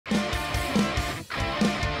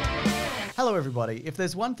Hello, everybody. If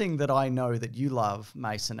there's one thing that I know that you love,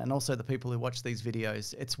 Mason, and also the people who watch these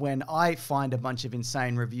videos, it's when I find a bunch of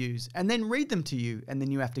insane reviews and then read them to you, and then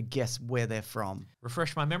you have to guess where they're from.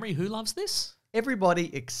 Refresh my memory. Who loves this? Everybody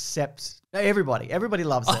except... Everybody. Everybody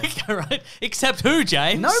loves it. Okay, right. Except who,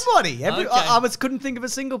 James? Nobody. Okay. I couldn't think of a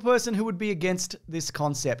single person who would be against this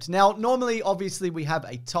concept. Now, normally, obviously, we have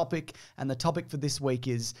a topic, and the topic for this week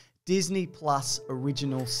is Disney Plus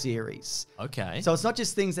original series. Okay. So it's not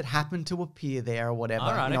just things that happen to appear there or whatever.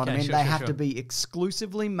 All right, you know what I mean? sure, they sure, have sure. to be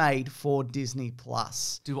exclusively made for Disney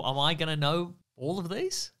Plus. Am I going to know all of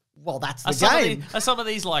these? Well, that's the game. Are some of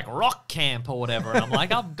these like Rock Camp or whatever? And I'm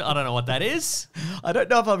like, I don't know what that is. I don't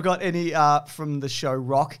know if I've got any from the show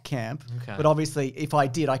Rock Camp, Okay. but obviously if I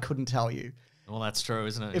did, I couldn't tell you. Well, that's true,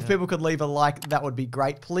 isn't it? If people could leave a like, that would be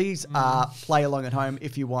great. Please play along at home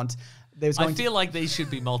if you want. I feel like these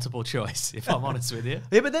should be multiple choice, if I'm honest with you.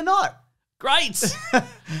 Yeah, but they're not. Great!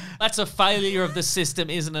 That's a failure of the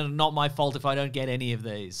system, isn't it? Not my fault if I don't get any of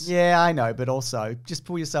these. Yeah, I know, but also just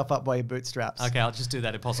pull yourself up by your bootstraps. Okay, I'll just do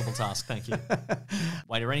that impossible task. Thank you.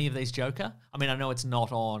 Wait, are any of these Joker? I mean, I know it's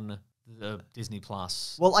not on the Disney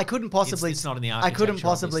Plus. Well, I couldn't possibly... It's not in the I couldn't architecture,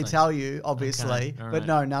 possibly obviously. tell you, obviously, Okay, all but right.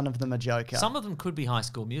 no, none of them are Joker. Some of them could be High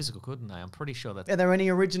School Musical, couldn't they? I'm pretty sure that's... Are there any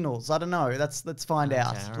originals? I don't know. Let's find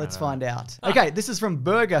out. all right, Let's all find out. Okay, this is from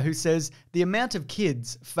Burger, who says, the amount of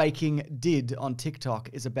kids faking did on TikTok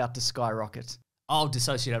is about to skyrocket. Oh,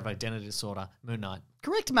 dissociative identity disorder. Moon Knight.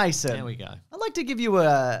 Correct, Mason. There we go. I'd like to give you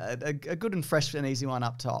a good and fresh and easy one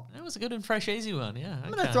up top. That was a good and fresh, easy one. Yeah.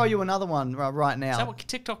 I'm going to throw you another one right now. Is that what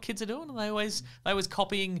TikTok kids are doing? Are they always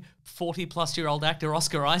copying 40-plus-year-old actor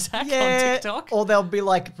Oscar Isaac on TikTok? Or they'll be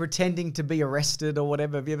like pretending to be arrested or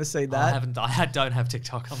whatever. Have you ever seen that? I don't have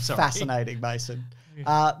TikTok. I'm sorry. Fascinating, Mason.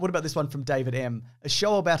 What about this one from David M? A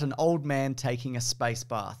show about an old man taking a space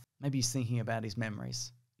bath. Maybe he's thinking about his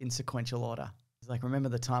memories in sequential order. He's like, remember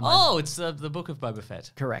the time it's the book of Boba Fett.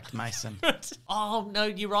 Correct, Mason. Oh, no,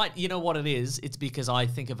 you're right. You know what it is? It's because I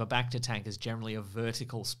think of a Bacta tank as generally a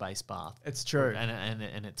vertical space bath. It's true. And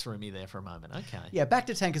it threw me there for a moment. Okay. Yeah,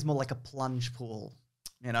 Bacta tank is more like a plunge pool,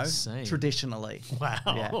 you know, traditionally. Wow.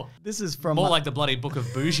 Yeah. This is from... More like the bloody book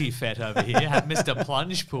of Bougie Fett over here. Have Mr.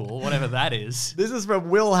 Plunge Pool, whatever that is. This is from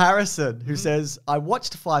Will Harrison, who says, I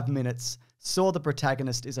watched 5 minutes, saw the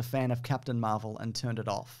protagonist is a fan of Captain Marvel and turned it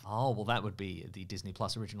off. Oh, well, that would be the Disney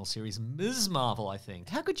Plus original series, Ms. Marvel, I think.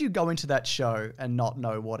 How could you go into that show and not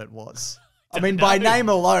know what it was? I mean, by name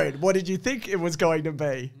alone, what did you think it was going to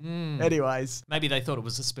be? Anyways. Maybe they thought it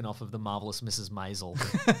was a spin-off of The Marvelous Mrs. Maisel.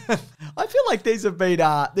 I feel like these have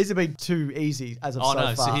been too easy as of so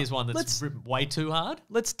far. So here's one that's way too hard?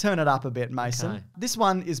 Let's turn it up a bit, Mason. Okay. This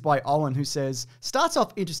one is by Owen, who says, starts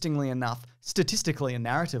off interestingly enough, statistically and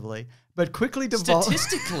narratively, but quickly devolves...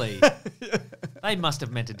 Statistically? They must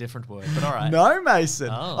have meant a different word, but all right. No, Mason.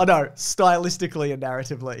 Oh. No, stylistically and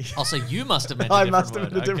narratively. Oh, so you must have meant a different word. I must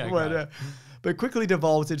have meant a different word, great. yeah. But quickly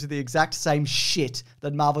devolves into the exact same shit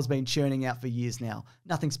that Marvel's been churning out for years now.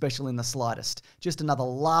 Nothing special in the slightest. Just another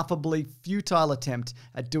laughably futile attempt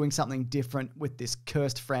at doing something different with this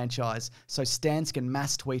cursed franchise. So Stans can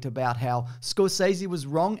mass tweet about how Scorsese was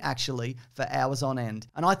wrong, actually, for hours on end.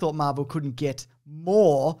 And I thought Marvel couldn't get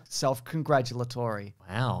more self-congratulatory.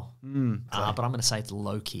 Wow. But I'm going to say it's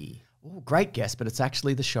Loki. Ooh, great guess, but it's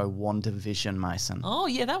actually the show WandaVision, Mason. Oh,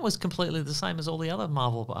 yeah, that was completely the same as all the other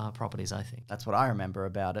Marvel properties, I think. That's what I remember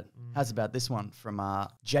about it. How's about this one from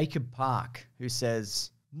Jacob Park, who says,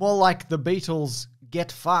 more like the Beatles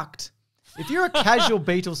get fucked. If you're a casual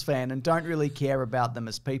Beatles fan and don't really care about them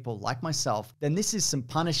as people, like myself, then this is some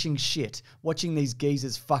punishing shit, watching these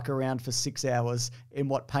geezers fuck around for 6 hours in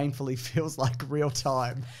what painfully feels like real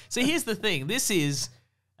time. So here's the thing. This is...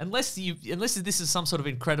 Unless this is some sort of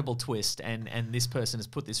incredible twist and this person has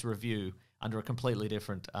put this review under a completely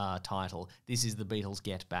different title, this is the Beatles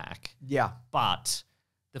Get Back. Yeah. But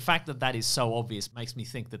the fact that that is so obvious makes me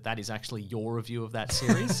think that is actually your review of that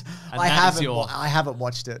series. And I haven't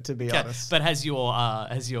watched it, to be honest. But has your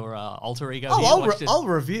alter ego watched it? I'll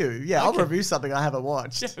review. Yeah, I'll review something I haven't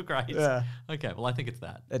watched. Yeah, great. Yeah. Okay, well, I think it's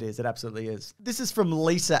that. It is. It absolutely is. This is from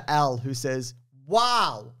Lisa L, who says...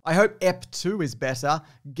 Wow. I hope Ep 2 is better.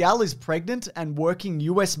 Gal is pregnant and working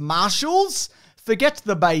US Marshals? Forget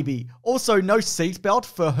the baby. Also, no seatbelt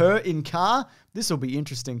for her in car. This will be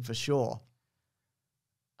interesting for sure.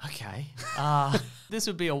 Okay. This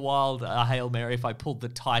would be a wild Hail Mary if I pulled the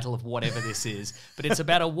title of whatever this is. But it's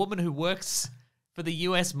about a woman who works for the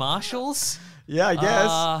US Marshals? Yeah, I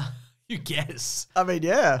guess. You guess. I mean,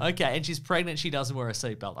 yeah. Okay, and she's pregnant. She doesn't wear a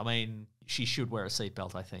seatbelt. I mean... she should wear a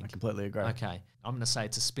seatbelt, I think. I completely agree. Okay. I'm going to say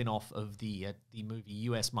it's a spin-off of the movie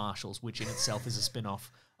U.S. Marshals, which in itself is a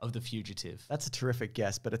spin-off of The Fugitive. That's a terrific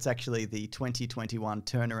guess, but it's actually the 2021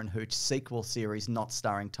 Turner and Hooch sequel series not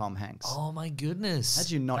starring Tom Hanks. Oh, my goodness. How'd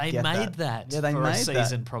you not they get made that? Yeah, they for made a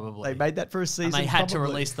season, that. probably. They made that for a season, And they had to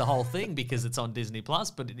probably. release the whole thing because it's on Disney+,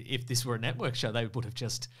 but if this were a network show, they would have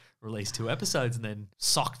just released 2 episodes and then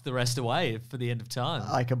socked the rest away for the end of time.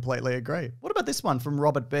 I completely agree. What about this one from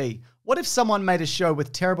Robert B? What if someone made a show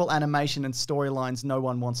with terrible animation and storylines no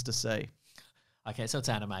one wants to see? Okay, so it's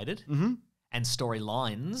animated. Mm-hmm. And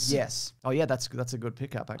storylines. Yes. Oh, yeah, that's a good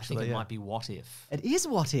pickup, actually. I think it yeah. might be What If. It is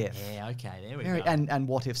What If. Yeah, okay, there we Very, go. and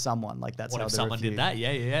what if someone, like that's What how if the someone review. did that?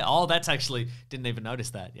 Yeah. Oh, that's actually, didn't even notice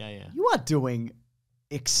that. Yeah. You are doing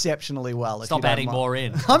exceptionally well. Stop if you don't adding mind. more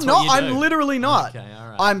in. I'm That's not. what you I'm do. literally not. Okay, all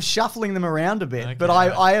right. I'm shuffling them around a bit, but Okay, I,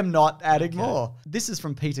 all right. I am not adding Okay. more. This is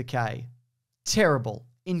from Peter K. Terrible,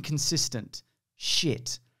 inconsistent,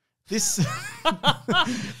 shit. This,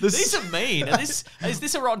 These are mean. Is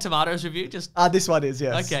this a Rotten Tomatoes review? Just this one is,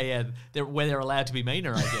 yes. okay, yeah. Where they're allowed to be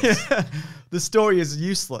meaner, I guess. The story is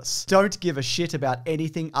useless. Don't give a shit about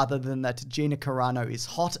anything other than that Gina Carano is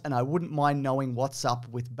hot and I wouldn't mind knowing what's up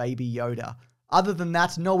with Baby Yoda. Other than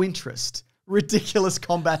that, no interest. Ridiculous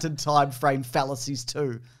combat and time frame fallacies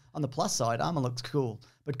too. On the plus side, armor looks cool.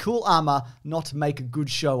 But cool armor, not make a good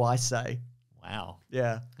show, I say. Wow.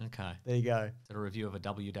 Yeah, Okay. there you go. Is that a review of a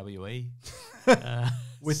WWE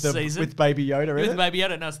With season? with Baby Yoda in With it. Baby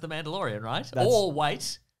Yoda, no, it's The Mandalorian, right? That's- Or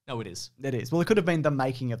wait. No, it is. It is. Well, it could have been the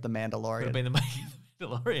making of the Could have Mandalorian. been the making of The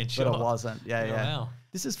Mandalorian, sure. But it wasn't. Yeah, Oh, yeah. wow.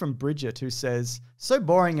 This is from Bridget, who says, so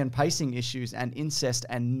boring and pacing issues and incest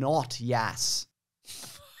and not yas.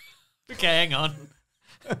 Okay, hang on.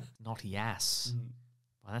 Not yas.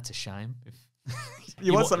 Well, that's a shame.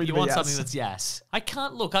 You want something you to be want yas. something that's yes. I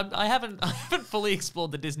can't look. I haven't fully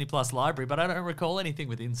explored the Disney Plus library, but I don't recall anything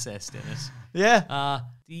with incest in it. Yeah.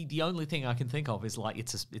 The only thing I can think of is like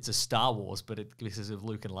it's a Star Wars, but this is of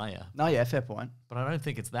Luke and Leia. No, yeah, fair point. But I don't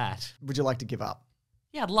think it's that. Would you like to give up?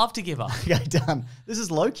 Yeah, I'd love to give up. Okay, done. This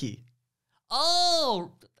is Loki.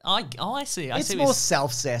 Oh, I see. It's more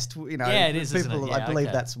self-cessed, you know. Yeah, it is, isn't People, it? Yeah, I believe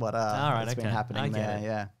okay. that's what right, has been okay. happening I get there. it.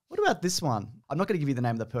 Yeah. What about this one? I'm not going to give you the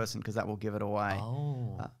name of the person because that will give it away.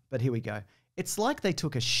 Oh. But here we go. It's like they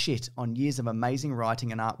took a shit on years of amazing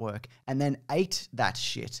writing and artwork and then ate that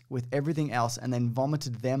shit with everything else and then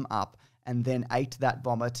vomited them up and then ate that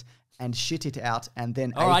vomit and shit it out and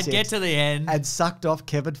then All ate right, it get to the end. and sucked off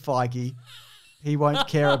Kevin Feige. He won't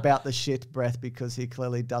care about the shit breath because he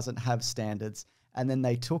clearly doesn't have standards. And then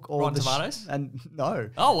they took all Rotten the Tomatoes? and no.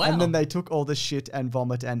 Oh, wow. And then they took all the shit and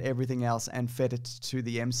vomit and everything else and fed it to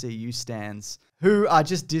the MCU stans, who are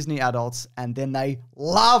just Disney adults, and then they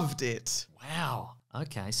loved it. Wow.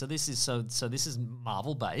 Okay, so this is this is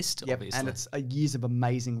Marvel based, Yep, obviously. and it's years of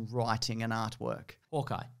amazing writing and artwork.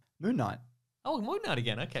 Hawkeye. Moon Knight. Oh, Moon Knight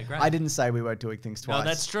again. Okay, great. I didn't say we were doing things twice. No,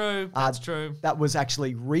 that's true. That's true. That was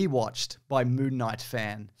actually rewatched by Moon Knight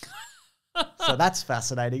fan. So that's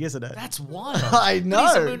fascinating, isn't it? That's wild. I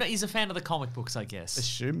know. He's a fan of the comic books, I guess.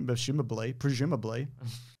 Presumably.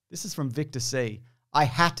 This is from Victor C. I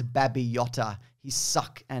hat Babby Yotta. He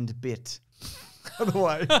suck and bit. By the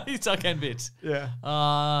way. He's suck and bit.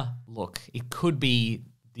 Yeah. Look, it could be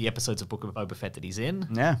the episodes of Book of Boba Fett that he's in.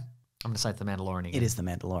 Yeah. I'm going to say it's The Mandalorian again. It is The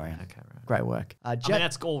Mandalorian. Okay, right. Great work. I mean,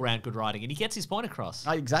 that's all-round good writing, and he gets his point across.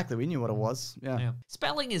 Exactly. We knew what it was. Yeah. Yeah.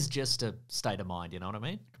 Spelling is just a state of mind, you know what I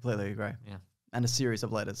mean? Completely agree. Yeah. And a series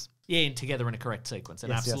of letters. Yeah, and together in a correct sequence, an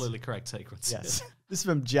Yes, yes. absolutely correct sequence. Yes. This is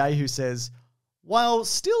from Jay, who says, while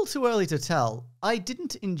still too early to tell, I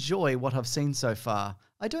didn't enjoy what I've seen so far.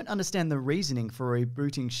 I don't understand the reasoning for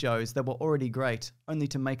rebooting shows that were already great, only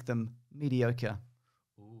to make them mediocre.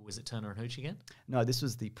 Ooh, was it Turner and Hooch again? No, this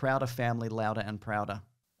was the Prouder Family, Louder and Prouder.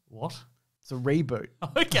 What? It's a reboot.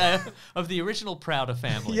 Okay, of the original Prouder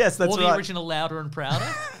family. Yes, that's Or the right. original Louder and Prouder?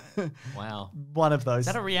 Wow. One of those. Is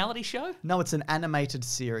that a reality show? No, it's an animated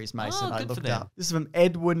series, Mason. Oh, I good for looked them. up. This is from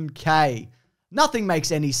Edwin K. Nothing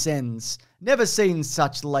makes any sense. Never seen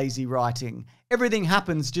such lazy writing. Everything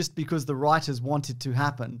happens just because the writers want it to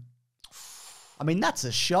happen. I mean, that's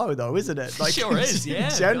a show, though, isn't it? Sure is,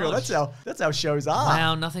 yeah, In general, gosh. that's how shows are.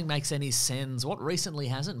 Wow, nothing makes any sense. What recently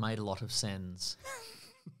hasn't made a lot of sense?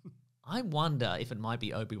 I wonder if it might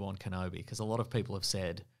be Obi-Wan Kenobi, because a lot of people have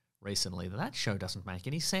said recently that show doesn't make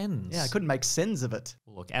any sense. Yeah, I couldn't make sense of it.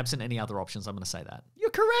 Well, look, absent any other options, I'm going to say that. You're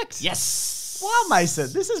correct. Yes! Wow,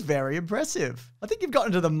 Mason, this is very impressive. I think you've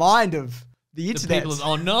gotten to the mind of The internet.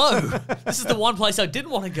 Oh no, this is the one place I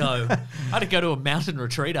didn't want to go. I had to go to a mountain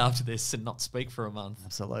retreat after this and not speak for a month.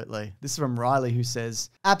 Absolutely. This is from Riley, who says,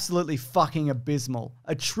 absolutely fucking abysmal.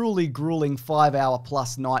 A truly grueling 5-hour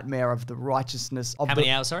plus nightmare of the righteousness of How many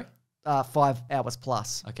hours, sorry? 5 hours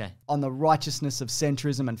plus. Okay. On the righteousness of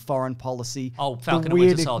centrism and foreign policy. Oh, Falcon and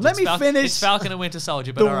Winter Soldier. Let me finish. It's Falcon and Winter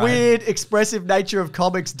Soldier, but the all right. weird, expressive nature of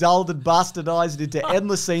comics dulled and bastardized into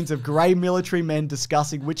endless scenes of grey military men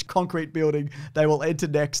discussing which concrete building they will enter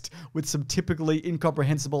next, with some typically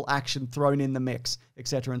incomprehensible action thrown in the mix,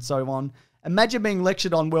 etc. and so on. Imagine being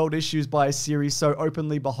lectured on world issues by a series so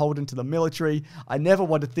openly beholden to the military. I never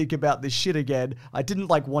want to think about this shit again. I didn't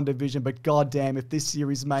like WandaVision, but goddamn, if this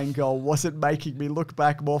series' main goal wasn't making me look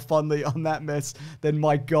back more fondly on that mess, then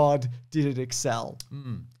my God, did it excel.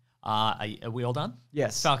 Are we all done?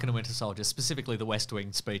 Yes. Falcon and Winter Soldier, specifically the West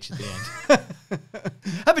Wing speech at the end.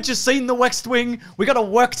 Haven't you seen The West Wing? We got to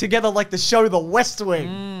work together like the show The West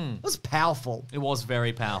Wing. It was powerful. It was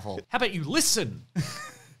very powerful. How about you listen?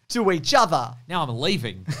 To each other. Now I'm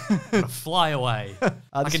leaving. I'm going to fly away.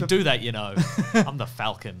 I can do that, you know. I'm the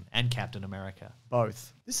Falcon and Captain America.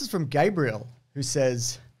 Both. This is from Gabriel, who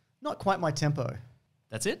says, not quite my tempo.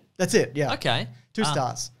 That's it? That's it, yeah. Okay. 2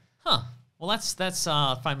 stars. Huh. Well, that's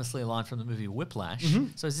famously a line from the movie Whiplash.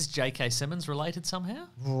 So is this J.K. Simmons related somehow?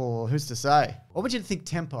 Oh, who's to say? What would you think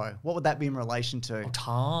tempo? What would that be in relation to?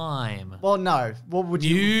 Time. Well, no. What would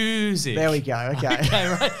you... Music. There we go, okay. Okay,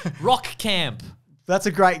 right. Rock Camp. That's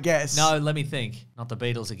a great guess. No, let me think. Not the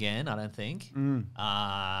Beatles again, I don't think. No,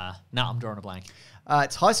 I'm drawing a blank.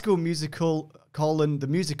 It's High School Musical, the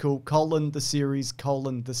musical, the series,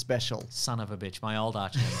 the special. Son of a bitch, my old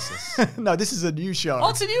arch nemesis. No, this is a new show. Oh,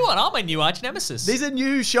 it's a new one. I'm a new arch nemesis. These are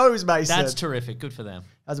new shows, Mason. That's terrific. Good for them.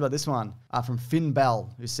 How's about this one? From Finn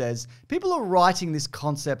Bell, who says, people are writing this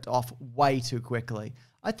concept off way too quickly.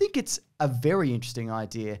 I think it's a very interesting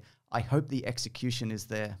idea. I hope the execution is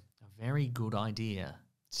there. Very good idea.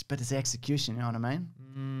 But it's execution, you know what I mean?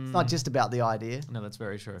 It's not just about the idea. No, that's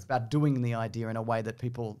very true. It's about doing the idea in a way that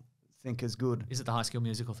people think is good. Is it the High School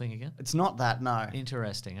Musical thing again? It's not that, no.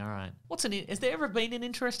 Interesting, all right. Has there ever been an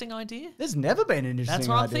interesting idea? There's never been an interesting idea. That's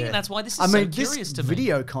what I'm thinking. That's why this is so curious to me. This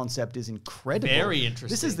video concept is incredible. Very interesting.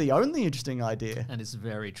 This is the only interesting idea. And it's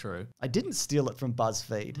very true. I didn't steal it from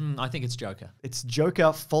BuzzFeed. I think it's Joker. It's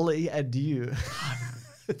Joker Folly Adieu.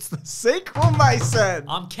 It's the sequel, Mason.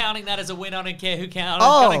 I'm counting that as a win. I don't care who counts.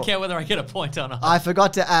 I don't care whether I get a point or not. I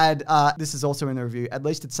forgot to add, this is also in the review, at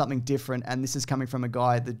least it's something different, and this is coming from a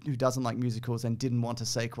guy who doesn't like musicals and didn't want a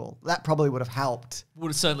sequel. That probably would have helped.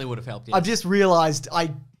 Certainly would have helped, yes. I've just realised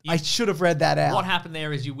I should have read that out. What happened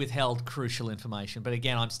there is you withheld crucial information. But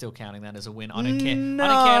again, I'm still counting that as a win. I don't care. No.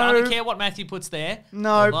 I don't care what Matthew puts there.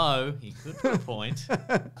 No. Although he could put a point.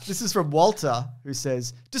 This is from Walter, who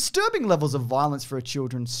says, disturbing levels of violence for a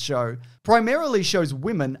children's show primarily shows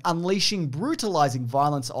women unleashing brutalizing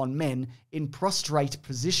violence on men in prostrate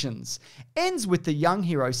positions. Ends with the young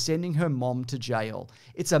hero sending her mom to jail.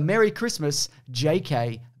 It's a Merry Christmas,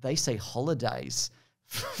 JK, they say holidays.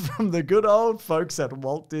 From the good old folks at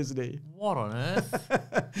Walt Disney. What on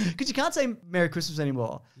earth? Because you can't say Merry Christmas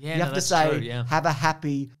anymore. Yeah, you have to say, true, yeah. have a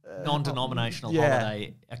happy... non-denominational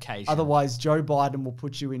holiday occasion. Otherwise, Joe Biden will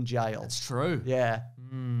put you in jail. That's true. Yeah.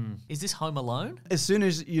 Is this Home Alone? As soon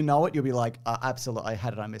as you know it, you'll be like, absolutely, how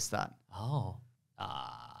did I miss that? Oh.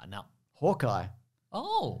 No. Hawkeye.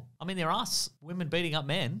 Oh, I mean, there are women beating up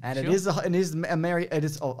men. And sure. it is a Merry...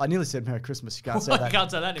 I nearly said Merry Christmas. You can't say that. You can't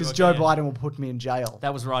say that anymore. Because Joe Biden will put me in jail.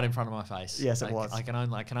 That was right in front of my face. Yes, it was. I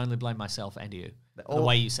can only blame myself and you. The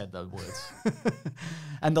way you said those words.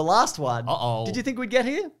 And the last one. Uh-oh. Did you think we'd get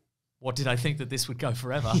here? What, did I think that this would go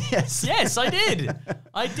forever? Yes. Yes, I did.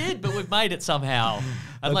 I did, but we've made it somehow.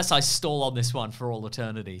 Unless I stall on this one for all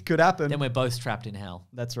eternity. Could happen. Then we're both trapped in hell.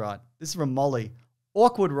 That's right. This is from Molly.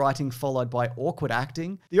 Awkward writing followed by awkward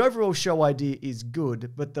acting. The overall show idea is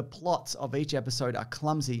good, but the plots of each episode are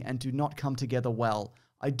clumsy and do not come together well.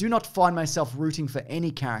 I do not find myself rooting for any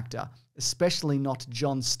character, especially not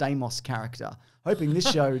John Stamos' character. Hoping this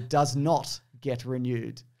show does not get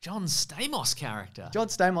renewed. John Stamos' character? John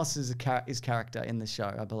Stamos is character in this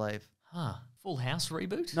show, I believe. Huh. Full House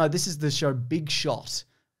reboot? No, this is the show Big Shot,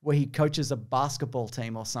 where he coaches a basketball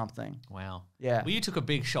team or something. Wow. Yeah. Well, you took a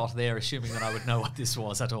big shot there, assuming that I would know what this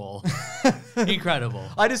was at all. Incredible.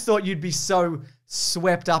 I just thought you'd be so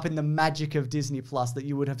swept up in the magic of Disney Plus that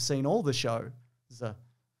you would have seen all the show.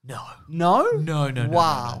 No. No? No.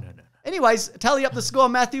 Wow. No. Anyways, tally up the score,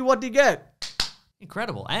 Matthew. What did you get?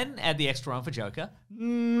 Incredible. And add the extra one for Joker.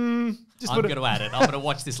 I'm going to add it. I'm going to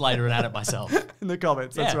watch this later and add it myself. In the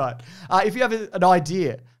comments, that's Yeah. right. If you have an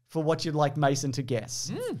idea for what you'd like Mason to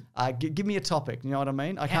guess. Give me a topic. You know what I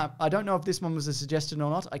mean? I don't know if this one was a suggestion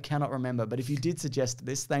or not. I cannot remember. But if you did suggest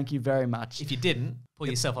this, thank you very much. If you didn't, pull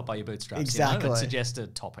yourself up by your bootstraps. Exactly. And suggest a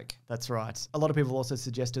topic. That's right. A lot of people also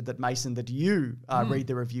suggested that, Mason, that you read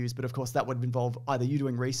the reviews, but of course that would involve either you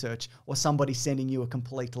doing research or somebody sending you a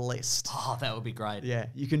complete list. Oh, that would be great. Yeah,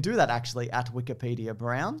 you can do that actually at Wikipedia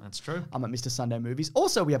Brown. That's true. I'm at Mr. Sunday Movies.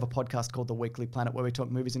 Also, we have a podcast called The Weekly Planet where we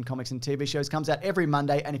talk movies and comics and TV shows. Comes out every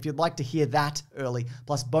Monday, and if you'd like to hear that early,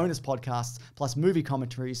 plus bonus podcasts, plus movie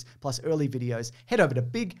commentaries, plus early videos, head over to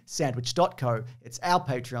bigsandwich.co. It's our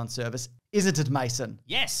Patreon service. Isn't it, Mason?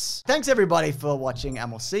 Yes. Thanks, everybody, for watching, and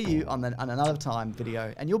we'll see you on another time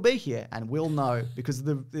video. And you'll be here, and we'll know, because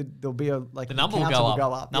there'll be a, like, the number will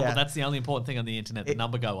go up. Number, that's the only important thing on the internet. The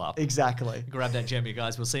number go up. Exactly. Grab that gem, you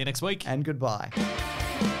guys. We'll see you next week. And goodbye.